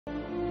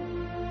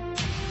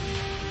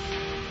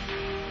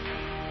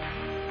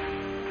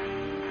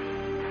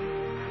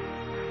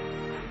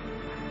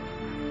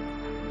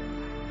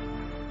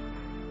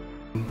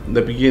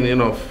the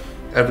beginning of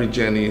every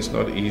journey is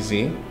not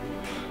easy,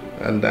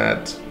 and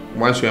that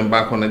once you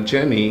embark on a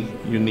journey,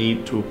 you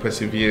need to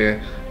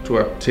persevere to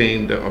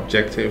obtain the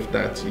objective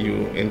that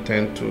you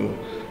intend to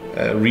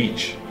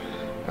reach.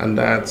 And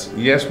that,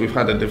 yes, we've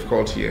had a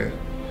difficult year.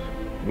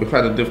 We've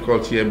had a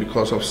difficult year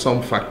because of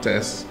some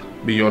factors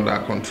beyond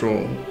our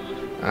control,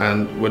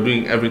 and we're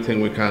doing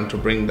everything we can to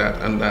bring that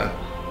under,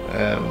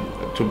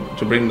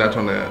 to bring that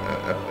on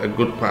a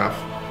good path,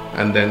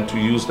 and then to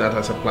use that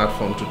as a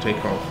platform to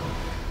take off.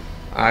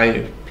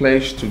 I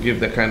pledge to give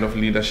the kind of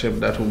leadership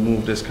that will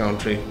move this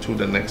country to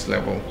the next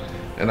level.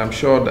 And I'm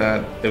sure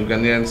that if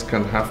Ghanaians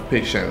can have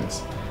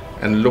patience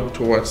and look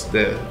towards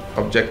the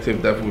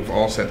objective that we've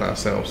all set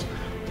ourselves,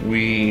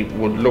 we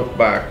would look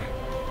back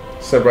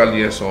several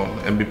years on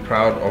and be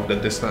proud of the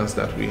distance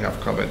that we have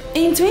covered.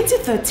 In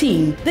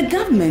 2013, the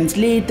government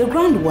laid the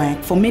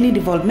groundwork for many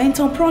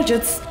developmental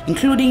projects,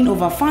 including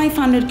over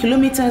 500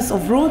 kilometers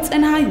of roads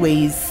and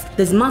highways.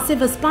 This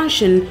massive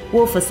expansion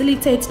will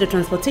facilitate the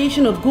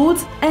transportation of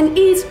goods and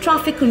ease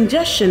traffic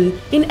congestion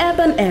in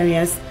urban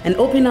areas and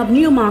open up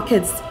new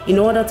markets in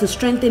order to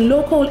strengthen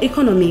local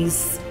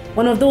economies.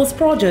 One of those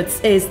projects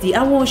is the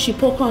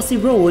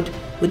Awoshi-Pokosi Road,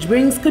 which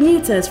brings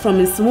commuters from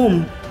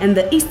Nsawam and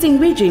the eastern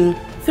region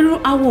through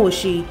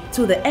Awoshi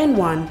to the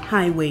N1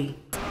 highway.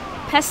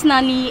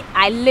 Personally,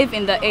 I live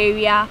in the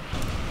area.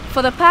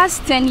 For the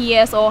past 10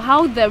 years, or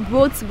how the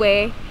roads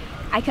were,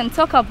 I can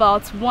talk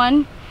about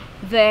one,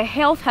 the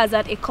health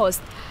hazard it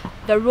caused.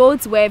 The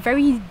roads were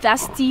very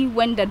dusty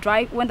when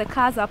the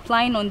cars are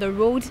plying on the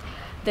road.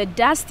 The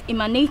dust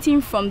emanating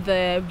from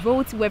the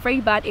roads were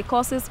very bad. It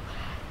causes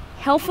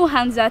healthful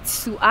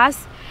hazards to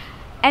us,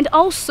 and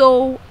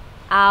also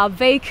our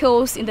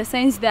vehicles, in the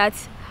sense that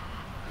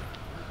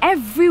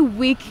every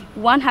week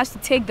one has to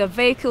take the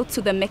vehicle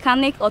to the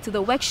mechanic or to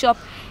the workshop,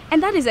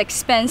 and that is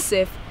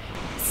expensive.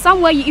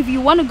 Somewhere, if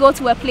you want to go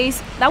to a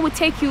place, that would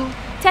take you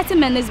 30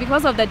 minutes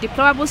because of the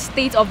deplorable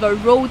state of the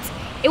roads.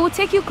 It would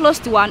take you close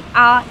to an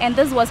hour, and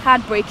this was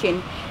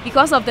heartbreaking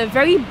because of the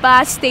very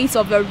bad state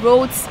of the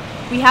roads.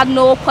 We had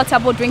no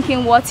potable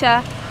drinking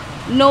water,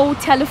 no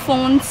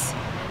telephones,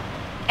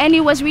 and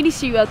it was really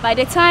serious. By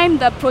the time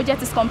the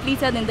project is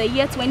completed in the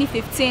year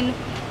 2015,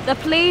 the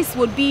place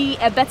would be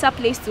a better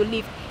place to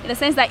live, in the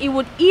sense that it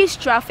would ease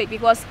traffic,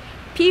 because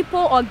people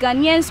or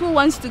Ghanaians who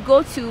want to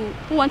go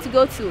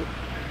to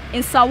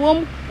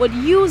Nsawam would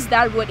use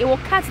that road. It will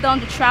cut down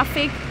the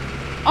traffic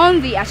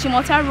on the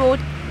Ashimota road.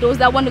 Those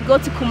that want to go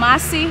to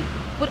Kumasi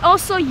would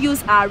also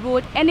use our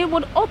road, and it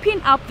would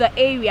open up the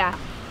area.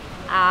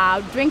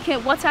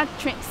 Drinking water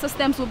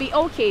systems will be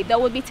okay. There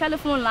will be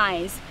telephone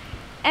lines,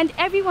 and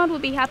everyone will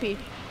be happy.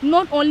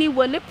 Not only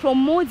will it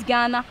promote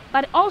Ghana,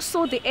 but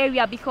also the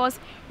area, because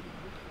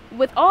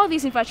with all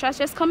these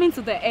infrastructures coming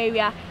to the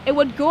area, it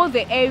would grow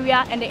the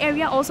area, and the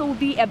area also will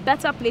be a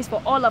better place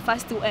for all of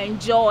us to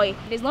enjoy.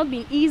 It's not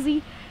been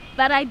easy,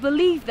 but I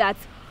believe that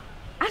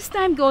as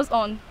time goes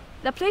on,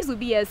 the place will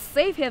be a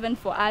safe haven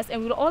for us,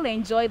 and we'll all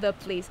enjoy the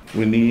place.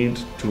 We need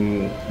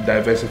to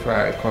diversify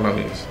our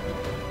economies.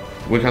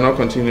 We cannot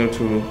continue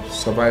to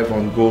survive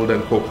on gold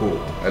and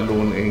cocoa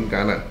alone in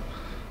Ghana.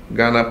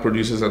 Ghana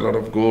produces a lot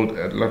of gold,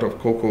 a lot of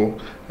cocoa,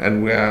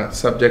 and we are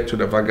subject to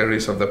the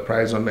vagaries of the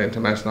price on the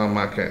international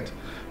market.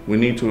 We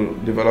need to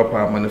develop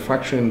our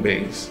manufacturing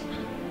base.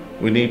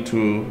 We need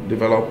to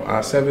develop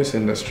our service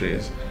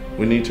industries.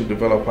 We need to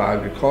develop our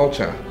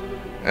agriculture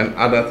and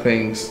other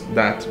things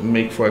that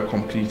make for a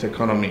complete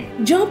economy.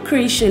 Job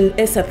creation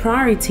is a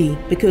priority,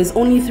 because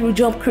only through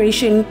job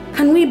creation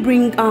can we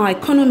bring our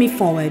economy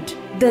forward.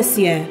 This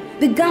year,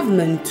 the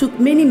government took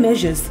many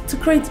measures to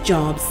create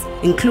jobs,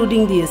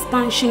 including the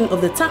expansion of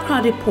the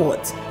Takoradi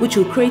port, which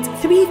will create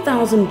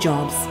 3,000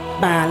 jobs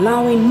by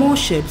allowing more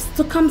ships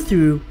to come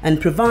through and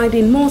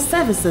providing more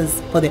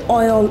services for the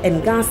oil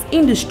and gas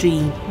industry.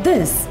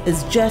 This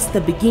is just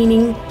the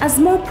beginning, as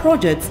more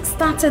projects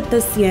started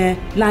this year,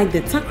 like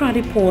the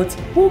Takoradi port,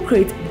 will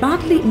create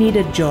badly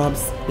needed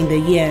jobs in the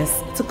years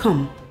to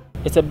come.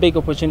 It's a big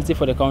opportunity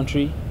for the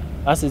country,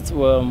 as it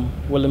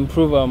will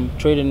improve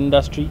trade and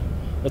industry.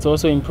 It will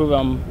also improve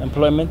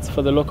employment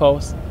for the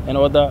locals and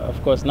other,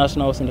 of course,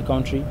 nationals in the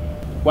country.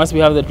 Once we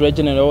have the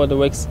dredging and all the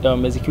works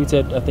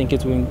executed, I think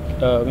it will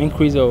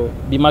increase or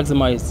be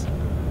maximized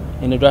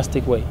in a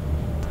drastic way.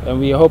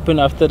 And we are hoping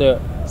after the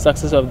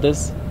success of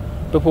this,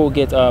 people will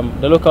get,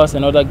 the locals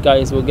and other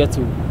guys will get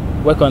to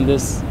work on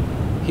this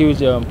huge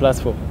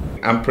platform.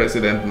 I'm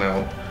president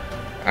now.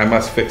 I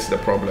must fix the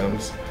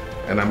problems,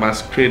 and I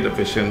must create a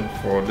vision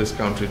for this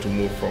country to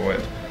move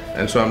forward.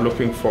 And so I'm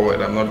looking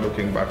forward, I'm not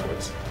looking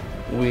backwards.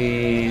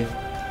 We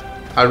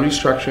are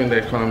restructuring the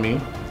economy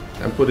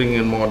and putting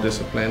in more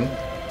discipline.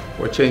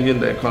 We're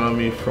changing the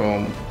economy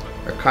from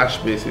a cash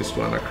basis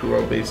to an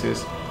accrual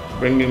basis,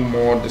 bringing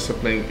more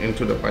discipline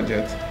into the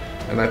budget.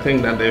 And I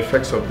think that the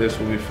effects of this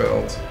will be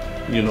felt,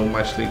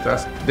 much later.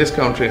 This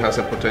country has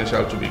a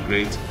potential to be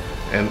great,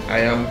 and I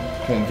am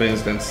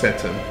convinced and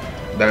certain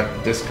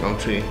that this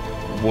country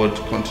would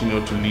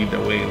continue to lead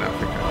the way in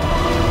Africa.